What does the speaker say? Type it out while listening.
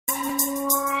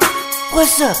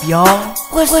What's up, y'all?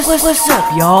 What's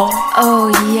up, y'all? Oh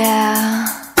yeah.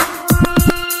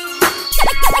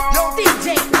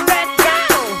 DJ Red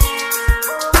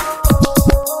Down.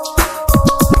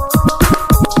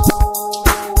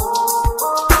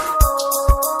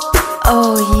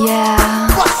 Oh yeah.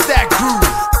 What's that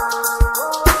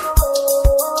groove?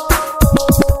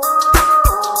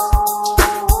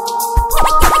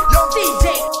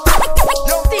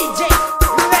 Yo DJ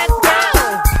Red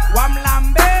Down. Wam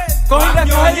lambe, Wam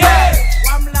nyonye,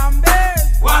 wam lambe,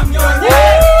 wam nyonye,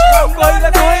 wam koila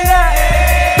koila.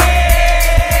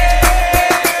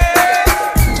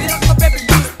 Miracle baby,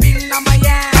 you spin na my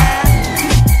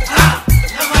hand. Ah,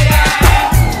 na maya,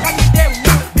 Can you them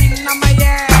you spin na my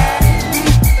hand?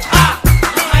 ah,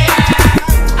 na maya,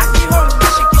 Aki home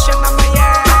shikisha na my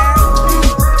hand.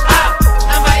 ah,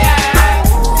 na maya,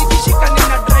 Zikishika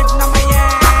nina drive na my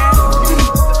hand.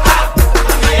 ah,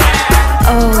 na maya,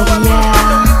 Oh yeah.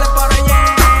 The bora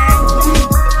hand.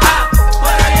 ah,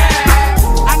 waraya,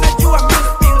 Anajua mi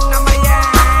spin na my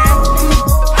hand.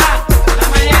 ah, na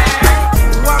maya,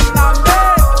 Wam lambe,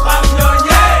 wam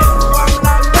nyonye, wam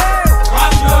lambe,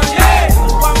 wam nyonye.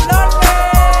 wam londe.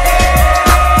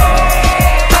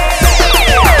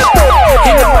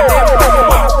 Kina mademu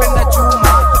wanapenda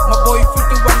chuma, maboy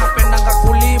fiti wanapendanga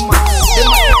kulima.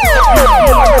 Dema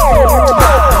kisa wanapuruma,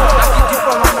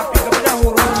 akijipa wanapiga bila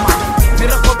huruma.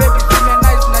 Miracle baby zime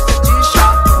nice na chachisha,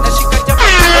 nashika japo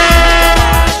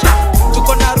kuwasha.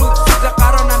 Tuko na roots za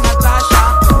Karo na Natasha,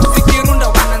 zikirunda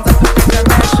wanaanza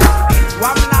kutetemesha.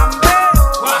 Wamlambe,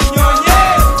 Wam nyonye,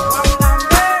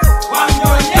 wamlambe, wam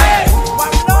nyonye,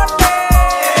 wamlonde.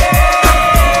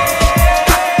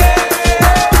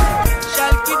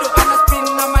 Shalkido ana spin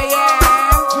na my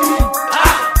hand.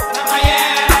 ah, na maya,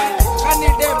 Kani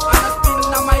dem ana spin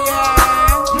na my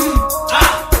hand.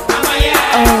 ah, na maya,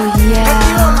 Oh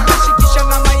yeah. Anashikisha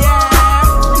na my hand.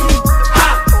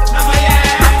 ah, na maya,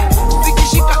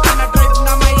 Zikishika ana drive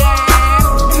na my hand.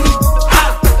 ah,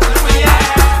 na maya,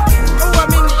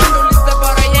 Uamini induliza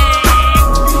bora hand.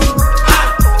 ah,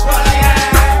 waraya,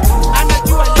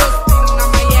 Anajua yo spin na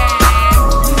my hand.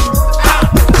 ah,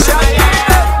 na maya.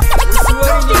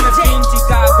 Usiwori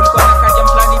nimepintika kulikuwa na kaja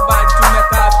mplani bad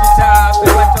tumekaa pita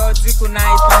pewa tozi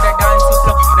kunaipanda dance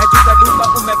flow najuka duka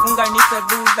umefunga nipe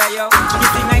dhudha yo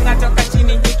kisingainga toka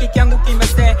chini njiki kyangu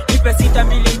kimese nipe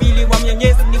 622 wa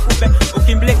mnyenyezi nikupe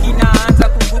ukimbleki naanza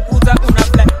kuguguza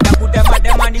unafle na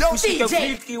kudemadema nikushike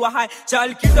fliki wa hai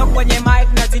chalkido kwenye mic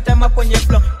na zitema kwenye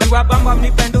flow nangwa bamba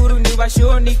mnipe nduru ni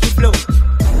washoni kiflow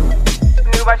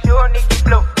ni washoni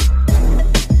kiflow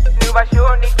ni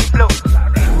washoni kiflow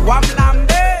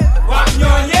Wamlambe, Wam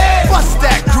nyonye, what's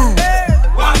that groove?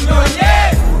 wam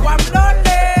nyonye.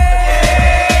 Wamlonde.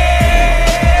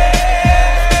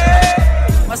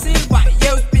 Masilva,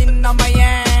 yo spin na my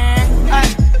hand.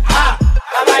 Ah,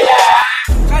 na maya,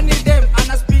 Kani dem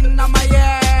ana spin na my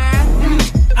hand.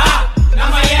 ah, na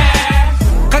maya,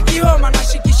 Kakihoma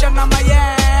anashikisha na my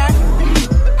hand.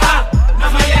 ah, na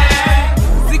maya,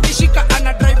 Zikishika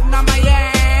ana drive na my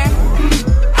hand.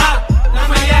 ah, na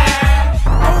maya,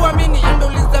 Uamini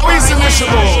induliza bora Easy mission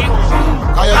board.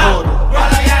 How you good?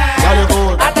 waraya, Girl you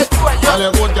good. Anajua yo Girl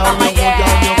you good. Girl you good.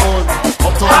 Girl you good.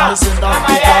 Uptown missing that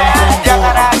big girl them good.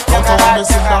 Uptown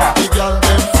missing that big girl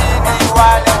them.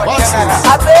 What's this?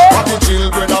 What the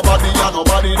children a body and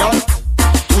nobody that.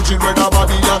 Two children a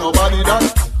body and nobody that.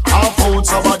 I found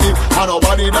somebody and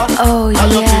nobody that. Oh, Girl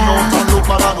you think yeah. out and look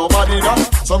bad and nobody that.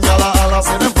 Some gyal a holla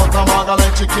say them fat a maga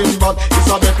like chicken butt. It's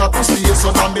a better to stay so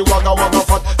than the wagga wagga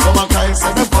fat. Some a kind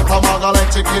say them fat a maga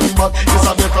like chicken butt. It's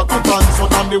a better to dance so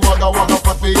than the wagga wagga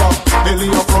fat for ya. Belly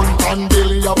a front and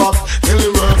belly a back. Belly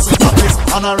works it's a piece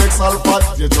anorexal fat.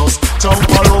 You just jump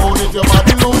around if your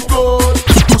body look good.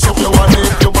 Push up your body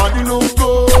if your body look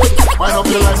good. Wind up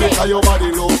your line because your body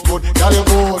look good. Girl you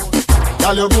good.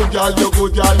 Girl you good, girl you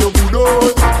good, girl you good on.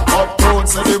 Uptown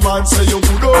say the man say you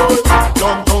good on.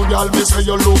 Downtown girl me say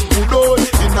you look good on.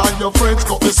 In and your friends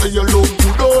cup me say you look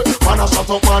good on. Man a shut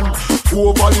up man, who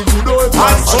over the good on.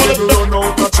 And you run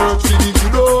out of church for the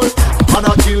good on. Man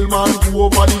a kill man, who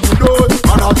over the good on.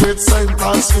 Man a get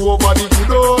sentence, who over the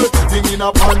good on. Thing in a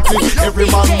panty, every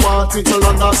man want it. So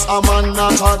long as a man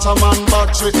not touch a man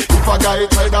battery. If a guy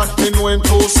try that, he know him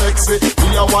too sexy.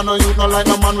 Me a wanna you not like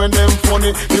a man when them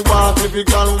funny. Me want every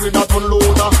girl with that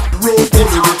unloader. Road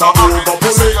bully with a over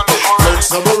bully.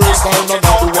 Flexible waistline and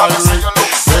that wiry.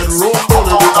 Then road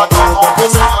bully with a over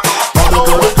bully. And the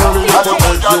girly girly with the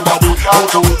bedroom body. How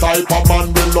to type of man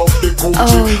we love the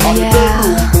coaching. Oh, And the yeah.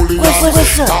 bedroom bully.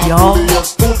 What's up, y'all?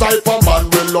 Yes, two type of man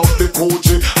we love the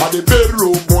coaching. And the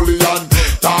bedroom bully and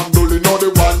Tam Dully, no the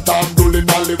one Tam Dully,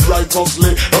 not live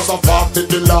righteously. Cause I fought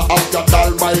the law of God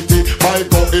Almighty. My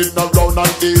going around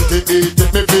and eat it.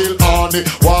 Me feel horny,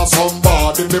 want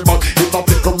somebody me back. It a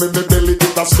tickle me belly,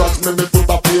 it a scratch me foot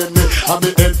a pain me. And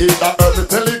me head it a hurt me.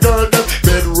 Tell the girl them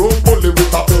bedroom bully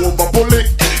with a over bully.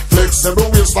 Flexible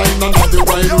waistline and the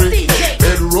wine ring.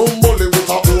 Bedroom bully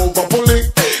with a over bully.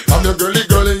 From your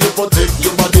girly you protect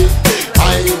your body.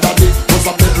 I daddy was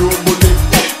a bedroom bully.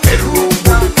 Bedroom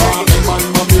bully for me man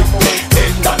mommy. Then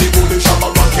daddy bully shabba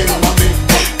rockin' mommy.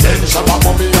 Then shabba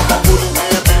mommy and a bully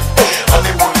baby. And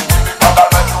the bully baby brother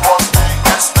when you was me.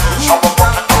 Yes, shabba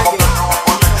rockin' I'm a bedroom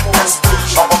bully. Yes,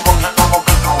 shabba rockin' I'm a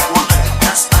bedroom bully.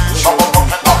 Yes, shabba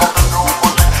rockin' I'm a bedroom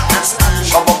bully. Yes,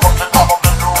 shabba rockin' I'm a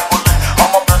bedroom bully.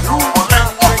 I'm a bedroom bully.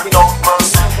 Without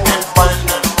mercy in my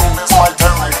bedroom is my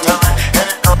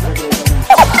territory.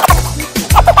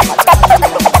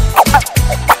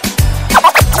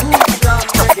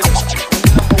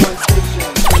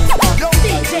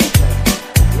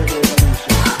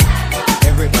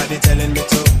 Everybody telling me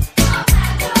to.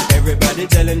 Everybody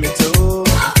telling me to.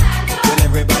 Well,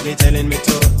 everybody telling me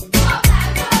to.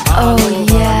 All Oh,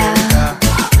 over yeah.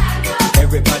 America.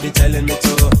 Everybody telling me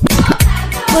to.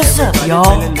 What's up,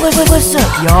 y'all? What's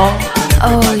up, y'all?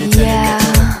 Oh, Everybody telling me yeah. to.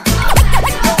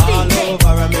 All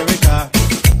over America.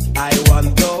 I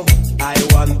want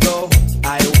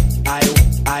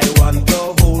the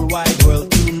whole wide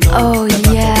world to know. Oh,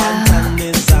 that yeah. Patobantan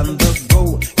is on the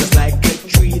go. Just like a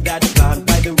tree that planted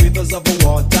by the rivers of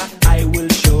water, I will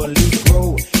surely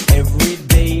grow. Every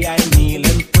day I kneel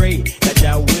and pray that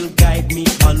Jah will guide me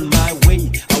on my way.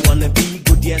 I wanna be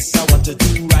good, yes, I want to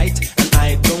do right, and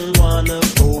I don't wanna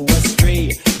go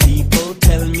astray. People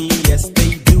tell me yes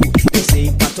they do. They say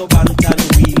Patobantan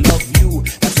we love you.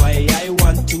 That's why I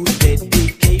want to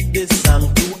dedicate this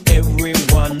song to every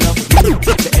one of you,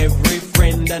 to every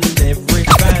friend and every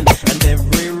fan and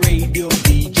every radio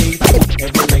DJ too.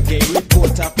 Every reggae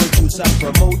reporter, producer,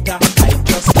 promoter. I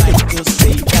just like to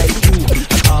say thank you.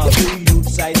 And all the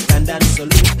youths I stand and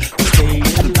salute for staying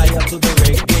loyal to the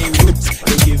reggae roots.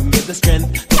 They give me the strength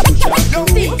to push on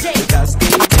through, because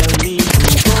they tell me to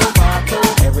go back.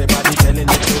 Everybody telling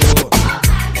me to.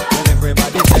 Well,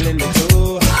 everybody telling me to.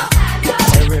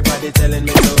 Everybody telling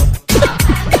me to.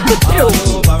 All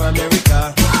over America.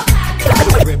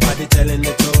 Everybody telling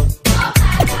me to.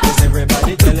 Yes,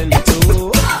 everybody telling me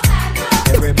to.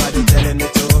 Everybody telling me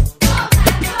to.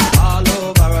 All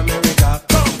over America.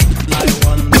 I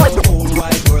want the whole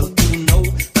wide world to know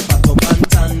that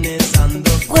Patobantan is on the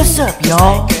go. What's up,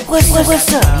 y'all?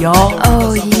 What's up, y'all?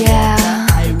 Oh, yeah.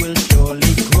 I will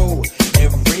surely grow.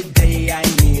 Every day I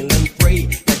kneel and pray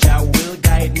that Jah will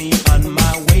guide me on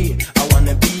my way. I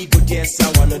wanna be good, yes,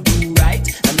 I wanna do right,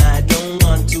 and I don't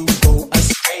want to go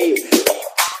astray. People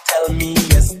tell me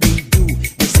yes they do.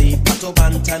 They say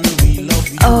Patobantan we love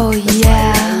you. Oh, That's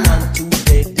yeah. why I want to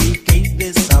dedicate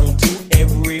this song to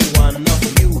every one of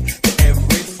you, to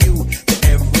every few, to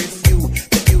every few,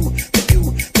 to you, to you,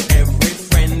 to every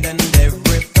friend and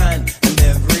every fan and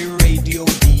every radio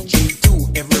DJ too,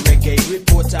 every reggae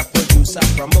reporter, producer,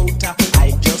 promoter.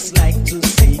 I just like to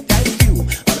say thank you.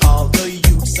 On all the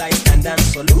youths I stand and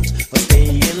salute for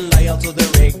staying loyal to the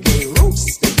reggae roots.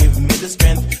 They give me the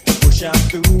strength to push on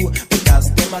through, because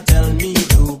them a tell me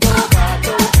to go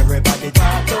battle. Everybody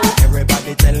battle.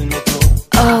 Everybody telling me to.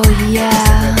 Oh, yeah.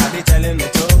 Everybody telling me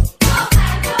to.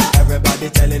 Everybody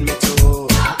telling me to.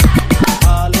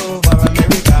 All over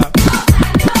America.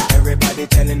 Everybody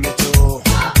telling me to.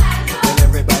 Well,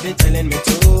 everybody telling me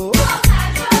to.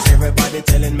 Yes, everybody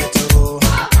telling me to.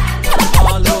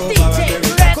 All over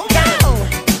America. Come on.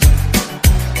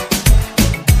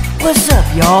 What's up,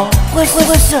 y'all?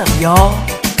 What's up, y'all?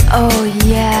 Oh,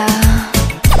 yeah.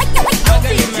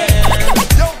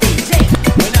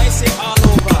 When I say all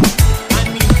over, I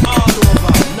mean all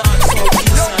over, north, south,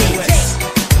 east and west.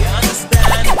 You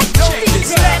understand? Check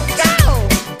this out.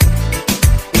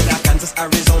 With Kansas,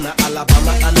 Arizona,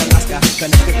 Alabama and Alaska,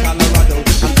 Connecticut, Colorado,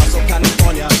 and also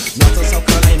California, north to South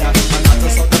Carolina, and north to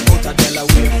South Dakota,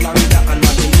 Delaware, Florida, and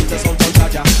Martinique to Southern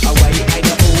Georgia, Hawaii,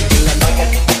 Idaho,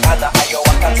 Illinois, Indiana,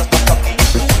 Iowa, Kansas, Kentucky,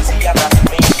 Louisiana,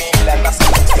 Maine, Maryland,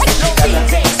 Massachusetts,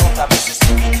 Minnesota,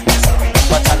 Mississippi, Missouri,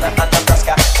 Montana, and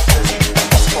Nebraska, New Jersey,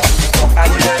 Mexico, New York,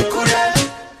 and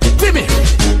Timmy,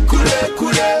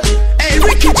 hey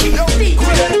Ricky G,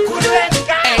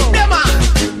 hey Dema,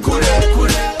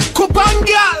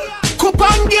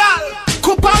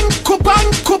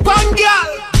 Kupang girl.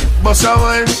 Bossa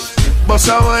wine,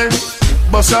 bossa wine,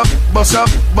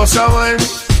 bossa wine.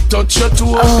 Touch your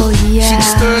toe. Oh, yeah.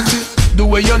 6:30, the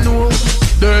way you know.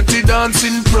 Dirty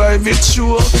dancing private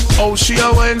show. How she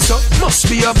a wine so must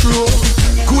be a pro.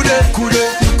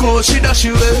 Kude, go she dash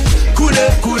you away.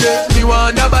 Kude, me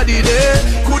want a body there.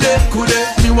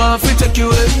 Kude, me want to take you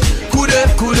away.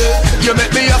 Kude, you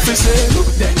make me happy say. Look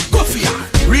then, go for ya.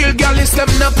 Real girl is them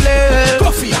not play.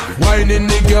 Go for ya. Whining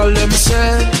the girl them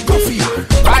say. Go for ya.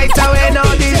 Right away now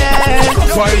delay.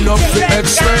 Wind up the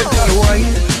X-ray.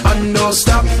 Wine and don't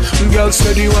stop. Girl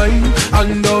steady wine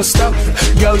and don't stop.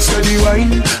 Girl steady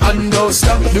wine and don't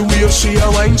stop. The way she a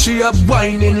wine, she a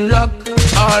whining lock.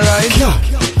 Alright.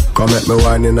 Come at me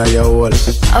wine in a your hole.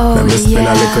 Let me spend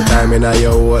a little time in a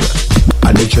your hole.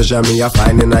 And the treasure me a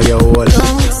find in a your hole.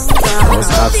 Don't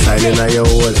stop signing a your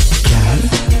hole.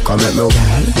 Come at me,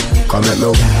 come at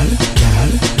me,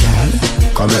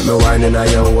 come at me wine in a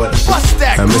your hole.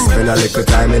 Let me spend a little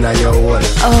time in a your hole.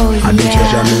 And the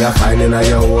treasure me a find in a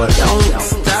your hole.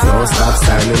 Don't stop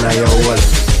signing a your hole.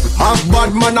 Half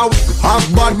bad man a, half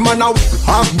bad man a,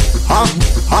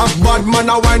 half bad man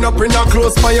a wind up in your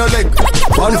clothes for your leg.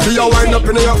 One for your wind up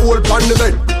in your hole on the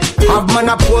bed. Half man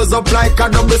a pose up like a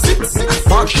double six.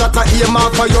 Back shot a aim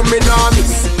off for your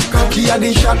miss. Cocky a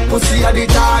the shot, pussy a the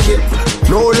target.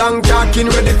 No long talking,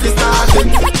 ready to start it.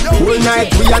 Whole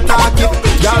night we attack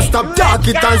it. Y'all stop talk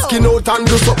it and skin out and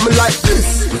do something like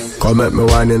this. Come at me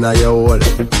one in a your hole.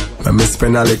 Let me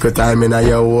spend a little time in a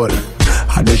your hole.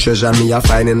 Had the treasure me a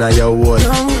find in a your hole.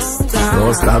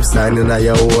 Don't stop signing a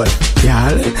your hole.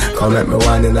 Y'all, come at me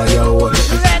one in a your hole.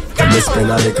 Let me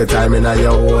spend a little time in a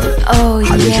your hole.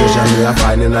 Had the treasure me a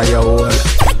find in a your hole.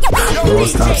 Don't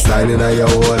stop signing a your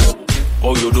hole.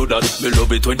 How you do that? Me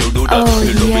love it when you do that. Me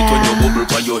love it when you bubble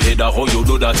on your head. How you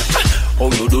do that?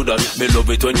 How you do that? Me love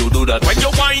it when you do that. When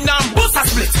you whine and bust a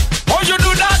split. How you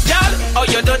do that, girl? How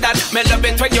you do that? Me love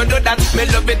it when you do that. Me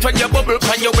love it when you bubble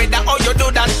on your head. How you do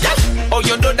that, girl? How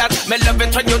you do that? Me love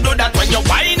it when you do that. When you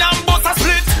whine and bust a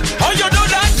split. How you do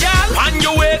that, girl? On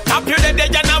your way up, you dead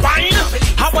and a wine.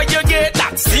 How will you get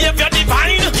that? Savior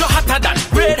divine. You hotter than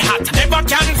red hot. Never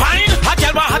can find a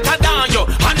girl wa hotter than you.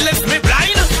 Unless me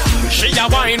blind. She a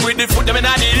wine with the foot them in the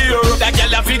ear. That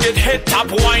girl a fi get head top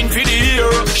wine for the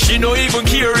ear. She no even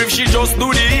care if she just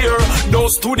do the ear.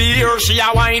 Those to the ear, she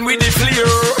a wine with the flair.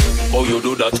 How you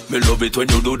do that? Me love it when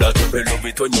you do that. Me love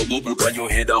it when you bubble on your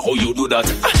head. How you do that?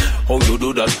 How you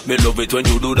do that? Me love it when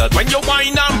you do that. When you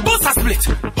wine and bust a split.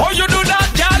 How you do that,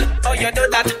 girl? How you do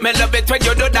that? Me love it when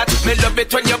you do that. Me love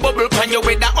it when you bubble on your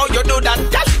head. How you do that,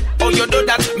 girl? How you do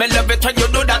that? Me love it when you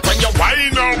do that. When you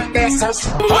wine and bust a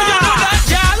split. How you do that,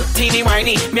 girl? Teeny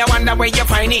whiny, me I wonder where you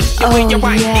find it. The way you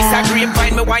whine, this a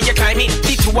grapevine, me why you climb it.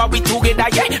 The two are we together,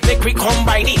 yeah, make we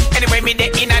combine it. Anyway, me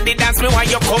the inna the dance, me why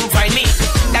you come find me.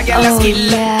 That girl a skill,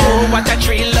 oh what a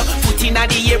thrill. Foot inna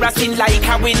the air, a spin like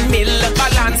a windmill.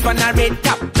 Balance on a red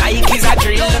top, like is a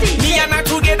drill. Me and her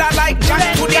together like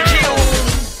Jack to the kill.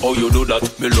 How you do that?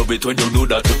 Me love it when you do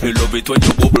that. Me love it when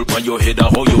you bubble on your head.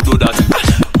 How you do that?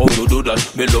 How you do that?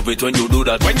 Me love it when you do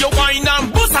that. When you whine and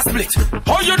bust a split.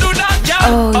 How you do that,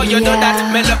 girl? How you do that?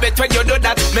 Me love it when you do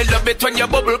that. Me love it when you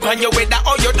bubble on your head.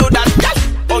 How you do that, girl?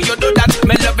 How you do that?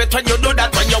 Me love it when you do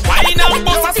that. When you whine and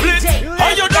bust a split.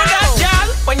 How you do that, girl?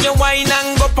 When you whine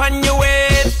and go on your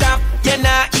head top. You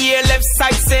not hear left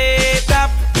side say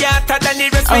top. Yeah, hotter than the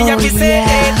rest when you be say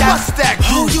that.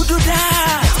 How you do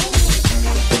that?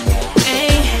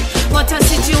 What a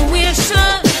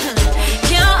situation.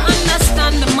 Can't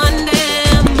understand the man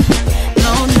them.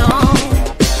 No.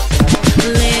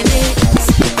 Ladies,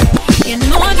 you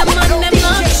know the man them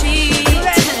not cheat.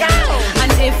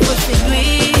 And if we do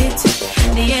it,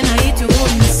 the NIE you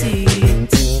won't see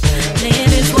it.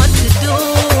 Ladies, what to do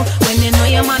when you know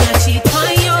your man a cheat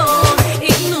on you?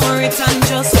 Ignore it and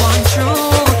just want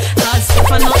through. Cause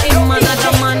if I know him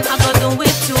another man, I gotta do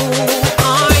it too.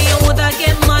 Or you woulda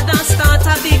get mad and start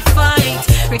a big fight.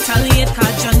 Retaliate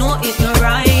cause you know it no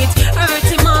right. Hurt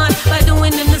him on by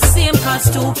doing him the same cause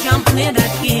two can't play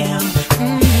that game.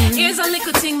 Here's a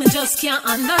little thing me just can't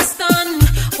understand.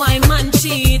 Why man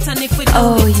cheat and if we do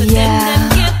it to them then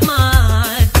get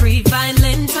mad.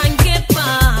 Pre-violent and get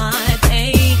mad.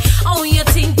 Hey, how you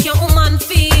think your woman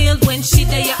feel when she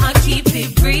there and keep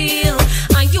it real?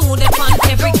 And you there on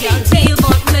every girl tail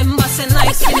but members and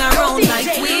life spin around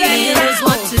like wheels.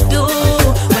 What to do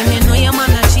when you know your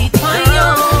man a cheat on you?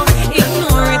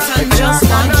 Ignore it and just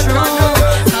want through.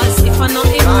 Cause if I know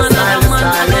him another man,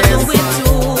 I gotta do it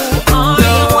too. Or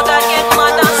you woulda get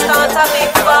mad and start a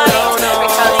big fight.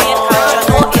 Retaliate cause you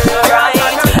know it's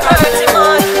right. Hurt him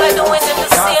on by doing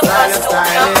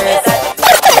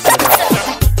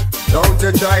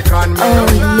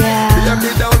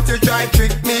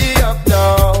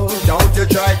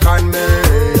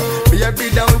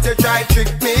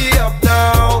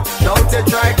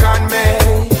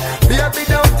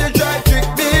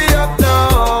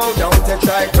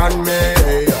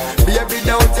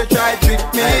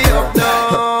me up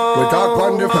now. We talk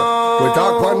on the phone, we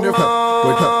talk on the phone,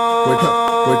 we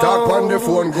talk on the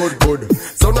phone, good.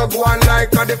 So no go on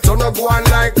like a dip, so no go on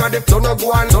like a dip, so no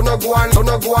go on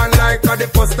like a dip.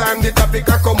 First time the topic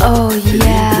a come up. Oh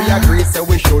yeah. We agree, so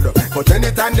we should. But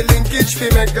anytime the linkage fi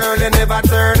make girl, they never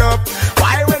turn up.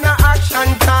 Why when a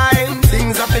action time,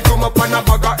 things have to come up and a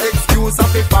bag of excuse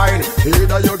have to find.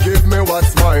 Either you give me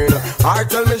what's mine, or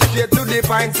tell me straight to the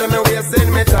point, so me wasting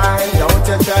me time. Don't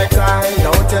you try time,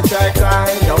 don't you try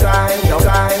time, don't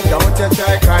you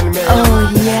try con me. Oh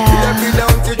yeah. Baby,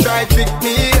 don't you try trick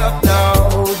me up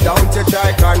now. Don't you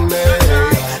try con me.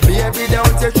 Baby,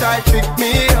 don't you try trick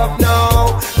me up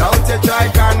now. Don't you try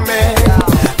con me.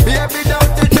 Baby,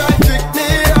 don't you try trick me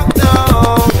up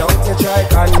now. Don't you try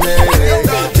con me.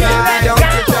 Baby, don't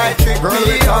you try trick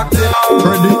me up now.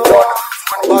 Ready?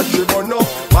 Battery burn up,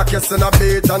 Marcus in a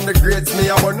beat and the grades me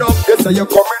a burn up. You say you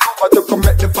coming over to come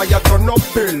make the fire turn up.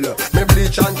 Bill, me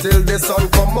bleach until the sun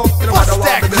come up. You know what I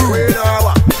want to be queen or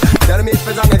what? Tell me if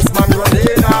it's the next man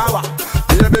running or what?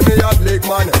 Baby, me a big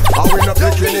man, I win up the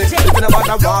clinic. If you never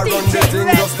the war run the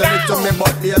thing, just tell it to me.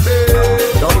 But baby,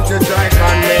 don't you try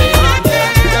con me.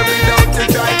 Baby, don't you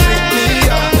try trick me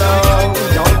up now.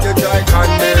 Don't you try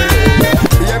con me.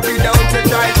 Baby, don't you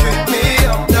try trick me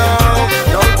up now.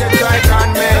 Don't you try con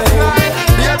me.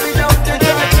 Baby, don't you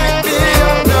try trick me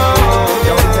up now.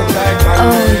 Don't you try con me.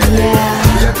 Oh yeah.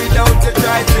 Baby, don't you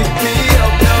try trick me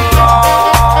up now.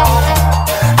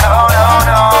 No.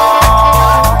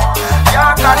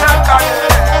 You're gonna cut it.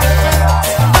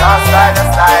 Just like a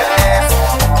stylist.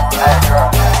 Hey girl,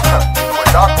 we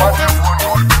talk on the phone,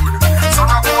 good. So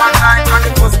now go on like on the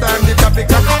first time the topic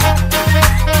a come up.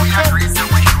 We agree, so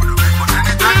we should. But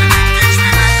anytime the engage me,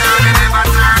 make girl, they never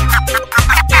turn.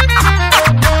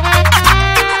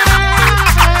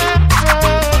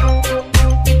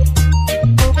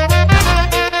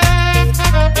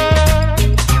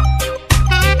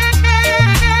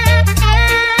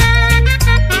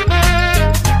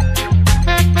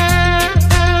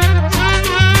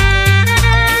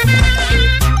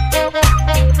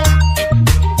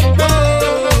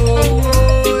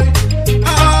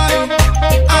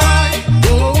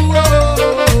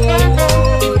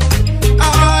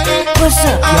 What's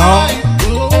up, y'all?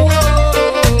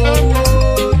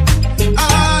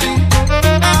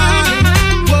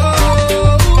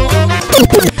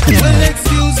 Well,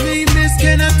 excuse me, miss,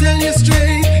 can I tell you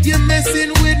straight? You're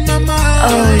messing with my mind.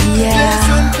 Oh yeah. There's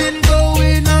something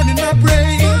going on in my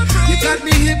brain. You got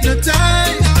me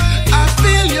hypnotized. I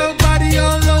feel your body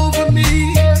all over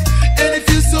me, and it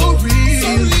feels so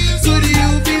real. Could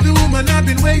you be the woman I've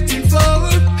been waiting for?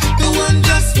 The one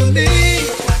just for me.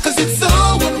 Cause it's so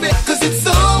amazing. Cause it's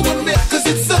so amazing.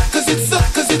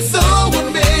 Cause it's so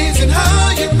amazing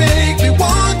how you make me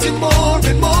want you more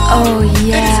and more. Oh And it's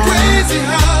yeah. crazy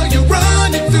how you're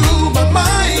running through my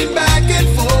mind back and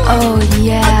forth. Oh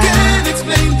yeah. I can't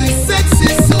explain this sexy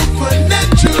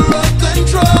supernatural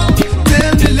control.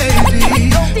 Tell me,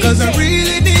 lady, cause I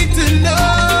really need to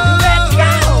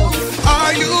know.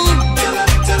 Are you?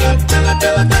 Tell her,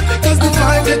 cause the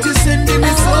vibe that you're sending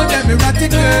is so damn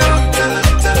erotic, girl.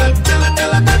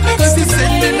 Cause you're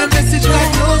sending a message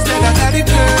like knows that I got it,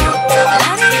 girl.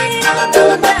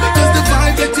 Cause the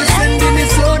vibe that you're sending is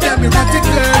so damn erotic,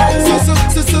 girl.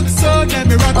 So damn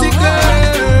erotic,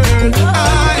 girl.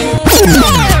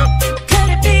 Could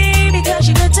it be because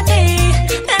you're good to me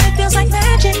that it feels like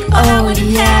magic? But I Oh wouldn't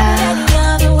yeah. have it any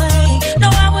other way. No,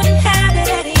 I wouldn't have it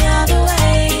any other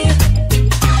way.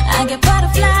 I get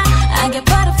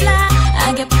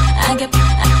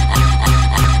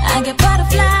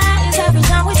butterflies every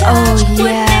time we touch. Oh, yeah.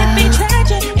 Wouldn't it be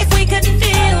tragic if we couldn't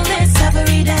feel this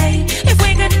every day? If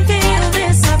we couldn't feel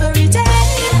this every day?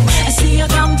 I see your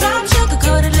gumdrop,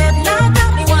 sugar-coated lip lock,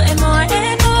 got me wanting more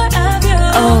and more of you.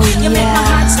 Oh, You make my yeah.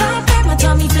 heart stop and my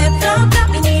tummy flip-flop, got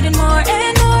me needing more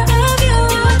and more of you.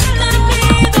 Let me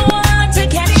be the one to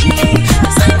catch me,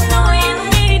 'cause I know you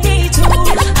need me too. I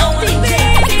wanna be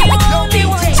the only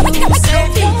one to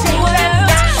save the world.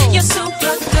 You're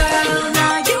super girl,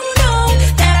 now you know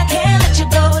that I can't let you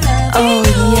go. Love Oh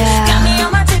you. yeah. Got me on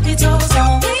my tippy toes,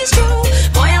 always true.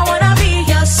 Boy, I wanna be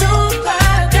your super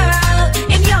girl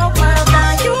in your world.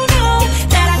 Now you know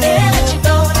that I can't let you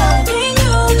go. Loving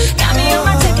you. Got me on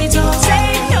my tippy toes,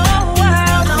 save your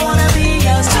world. I wanna be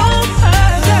your super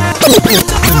girl.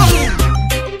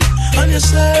 On your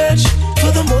search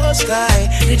for the most high,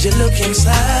 did you look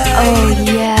inside? Oh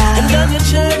yeah. And on your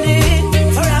journey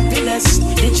for happiness,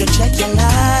 did you check your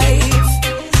life?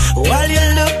 While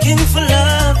you're looking for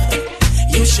love,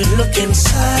 you should look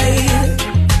inside.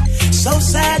 So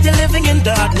sad you're living in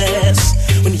darkness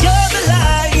when you're the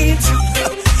light.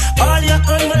 All your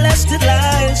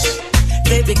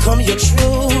become your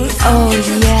truth. Oh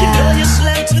You know yeah. you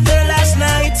slept with her last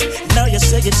night. Now you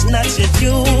say it's not your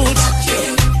dude.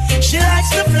 She likes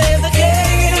to play the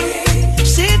game.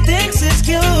 She thinks it's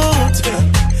cute.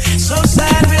 So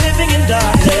sad we're living in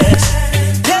darkness.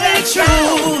 Tell the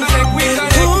truth.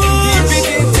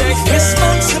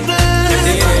 Responsible.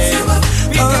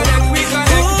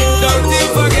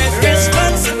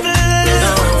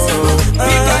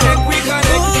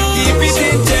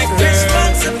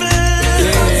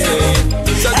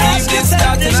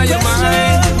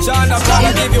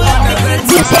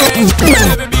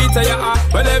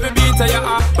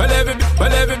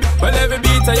 Well, every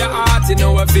beat of your heart, you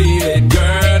know I feel it,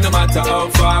 girl. No matter how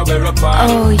far we're apart.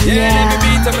 Oh yeah. Every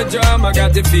beat of my drum, I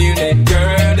got to feel it,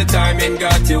 girl. The timing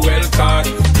got you well caught.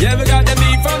 Yeah, we got the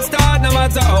beat from start, no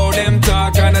matter how them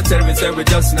talk. And I tell me, say we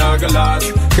just not gonna last.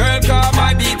 Girl, call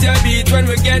my beat your beat when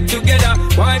we get together.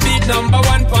 Why beat number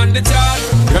one on the chart?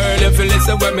 Girl, if you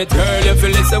listen when me, girl, if you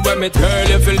listen when me, girl,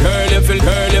 if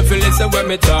you listen when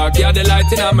me talk. Yeah, the light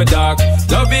in my dark.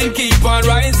 Loving keep on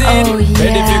rising. Oh yeah.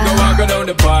 And if you go walk down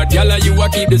the path, y'all you a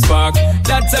keep the spark.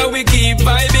 That's how we keep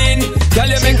vibing. Girl,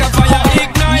 you make a fire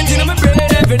ignite in my brain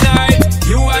every night.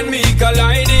 You and me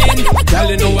colliding. Girl,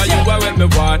 you know what you are when me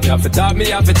want. You have to talk, me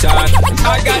have to chat.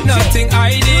 I got nothing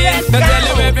hiding. Now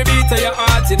tell you every beat of your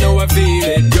heart, you know I feel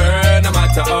it, girl. No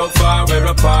matter how far we're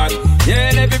apart. Yeah,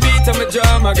 and every beat of my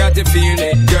drum, I got to feel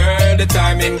it, girl. The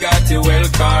timing got you well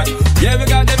caught. Yeah, we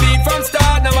got the beat from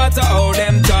start, no matter how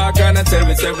them talk. And I tell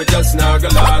me, say we just not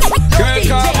gonna last. Girl,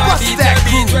 call my beat your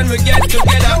beat when we get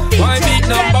together. Why beat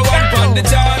number one on the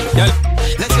chart? Yeah.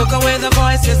 Let's look away the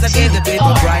voices that gave the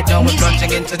people bright. Now we're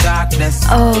plunging into darkness.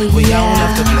 Oh We yeah. all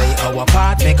have to play our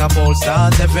part, make up all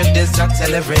stars. Every district,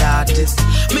 tell every artist.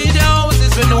 Media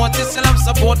houses we notice and I'm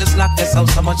support the slackness. How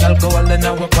so much alcohol in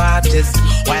our parties.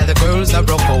 While the girls are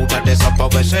broke out at this upper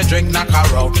where she drink knock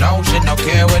her out. Now she no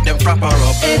care with them proper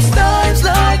up. It's times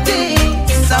like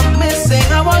this I'm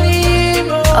missing our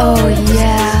hero. Oh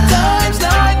yeah. Times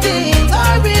like this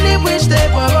I really wish they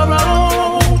were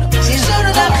around. She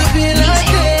shouldn't have to be like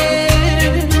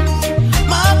this.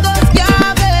 Marcus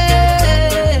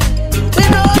Garvey, we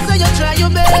know so you try your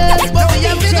best, but we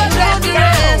have figured out the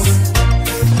rest.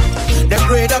 Them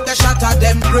grade up the shot at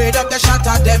them, grade up the shot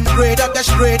at them, grade up the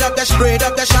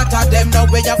shot at them. Now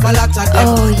we have a lot of them.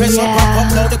 Oh, Press up, yeah. back up,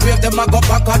 now the grave them a go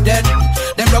back at them.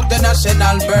 Them broke the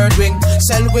national bird wing,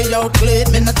 sell we out clean.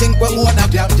 Me no think we own a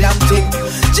damn thing.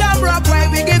 Jam rock why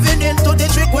we giving in to the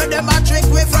trick where them a trick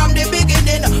we from the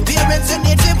beginning. Parents in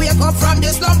need to wake up from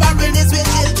this slumber release with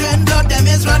children. Blood them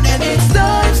is running. It's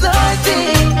times like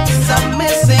this I'm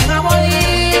missing our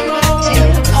hero.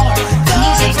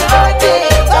 Times like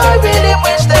this I really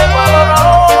wish they were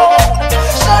around.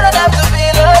 Shouldn't have to be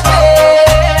like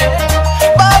this.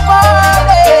 Mama,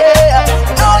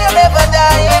 no you never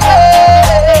die in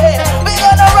vain. We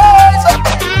gonna rise up.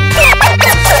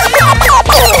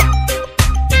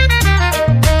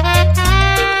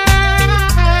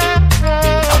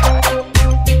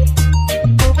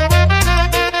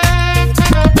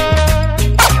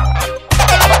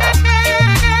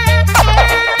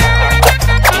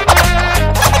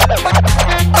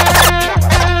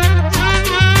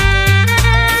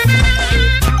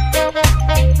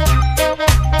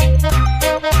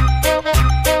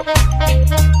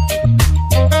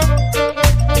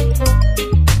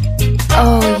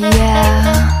 Oh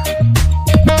yeah.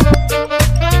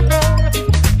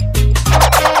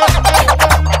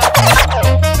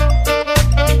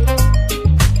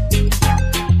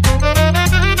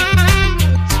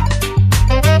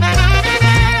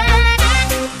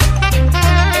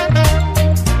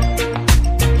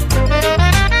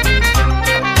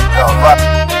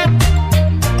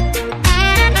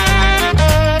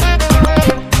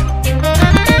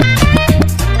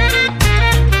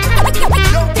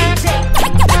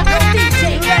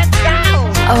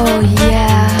 Oh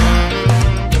yeah.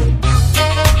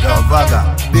 Yo,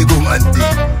 Vaga, big woman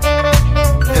thing.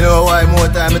 You know why more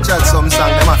time I chat some song,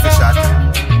 them have to shot.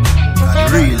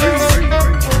 And real.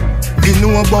 We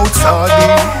know about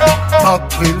sardine,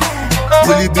 mackerel,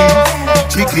 bully beef,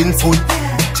 chicken foot,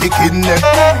 chicken neck,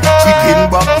 chicken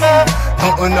back.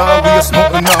 Nothing a waste,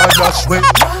 nothing a dash way.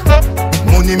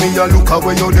 Money me a look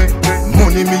away you there.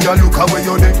 Money me a look away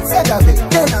you there.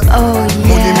 Oh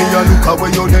Money me a yeah. look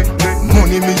away you there.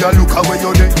 Money me a look away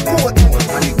you there.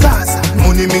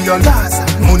 Money me a Gaza.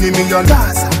 Money me a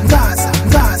Gaza. Gaza.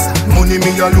 Gaza. Money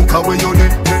me a look away you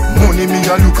there. Money me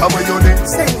a look away you there.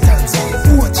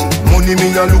 Money me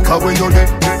a look away you there.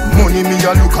 Money me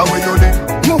a look away you there.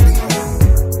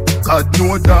 God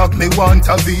no dog me want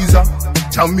a visa.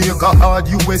 Jamaica hard,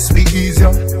 US be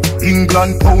easier.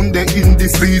 England pound they in the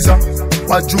freezer.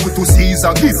 What due to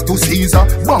Caesar, gift to Caesar.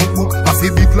 Bank book a fi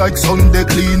big like Sunday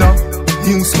cleaner.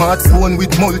 New smartphone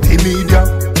with multimedia.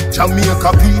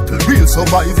 Jamaica people, real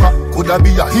survivor. Coulda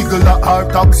be a higgler or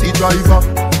taxi driver.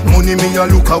 Money me a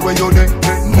look away you there.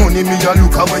 Money me a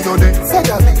look away you there.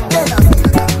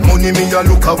 Money me a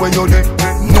look away you there.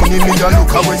 Money me a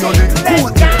look away you there.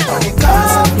 Money me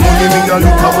a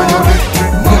look away you there.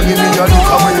 Money me a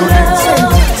look away you there.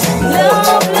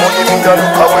 Money me a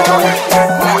look away you there.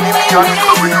 Money me a look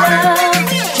away you there.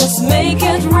 Just make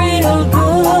it real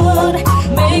good.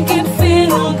 Make it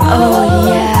feel good. Oh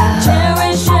yeah.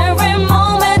 Cherish every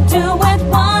moment. Do it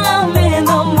while I'm in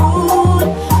the mood.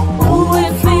 Ooh,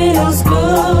 it feels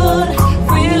good.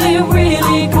 Really,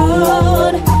 really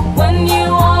good. When you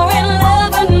are in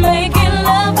love and making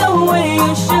love the way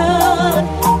you should.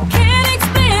 Can't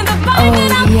explain the vibe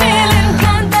that I'm feeling.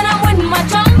 Glad that I'm with my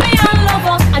champion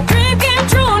lover. A dream came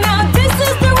true. Now this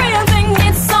is the real thing.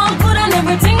 It's all good and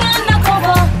everything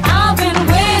undercover. I've been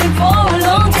waiting for a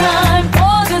long time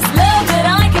for this love that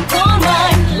I can call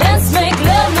mine. Let's make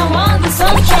love now while the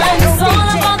sun shines. It's all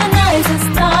about the nicest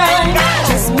time.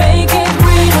 Just make it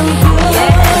real good.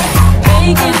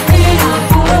 Make it feel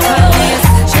good.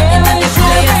 Cherish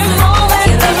every moment.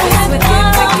 Do it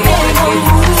while I'm in the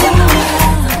mood.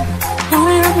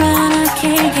 When I'm around, I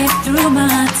can't get through my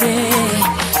day.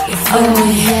 Oh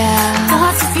yeah.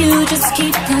 Thoughts of you just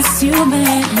keep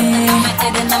consuming me.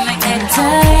 And I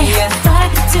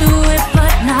tried to do it,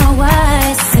 but now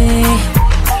I see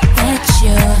that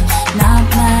you're not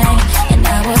mine. And I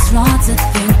was wrong to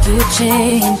think you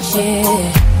changed, yeah.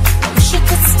 I wish you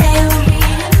could stay with me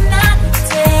another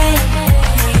day.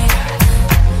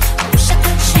 I wish I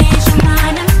could change your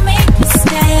mind and make you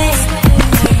stay.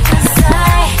 'Cause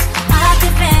I'd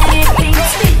give anything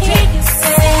to hear you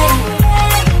say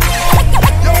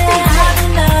I've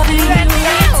been loving you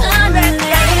eternally.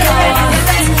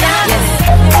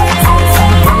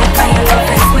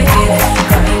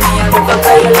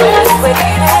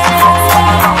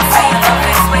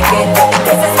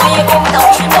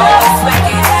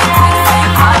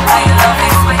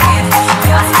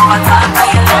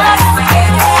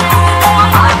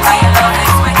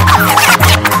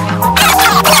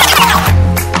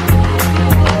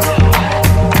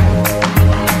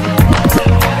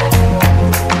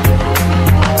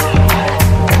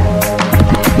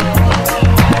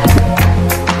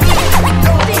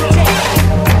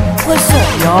 What's up,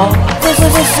 y'all?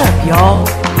 What's up, y'all?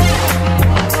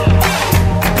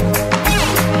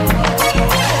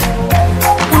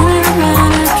 When I'm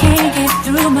around, I can't get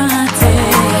through my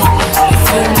day. You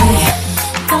feel me?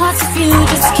 Thoughts of you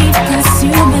just keep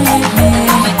consuming me.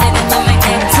 And I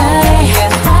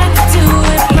tried to do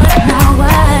it, but now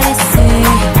I see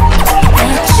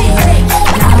that you're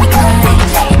not mine.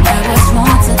 And I was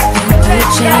wrong to think you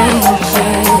changed,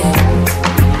 yeah.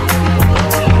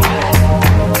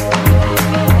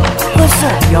 What's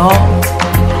up, y'all?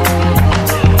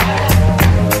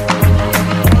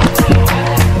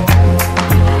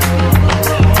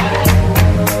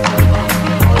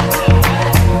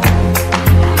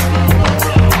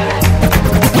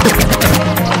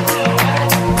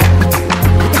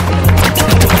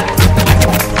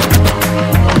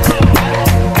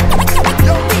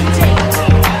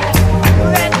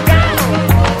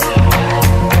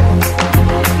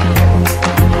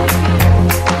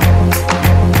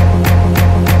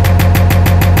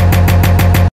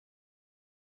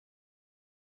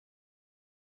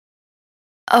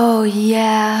 Oh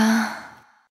yeah.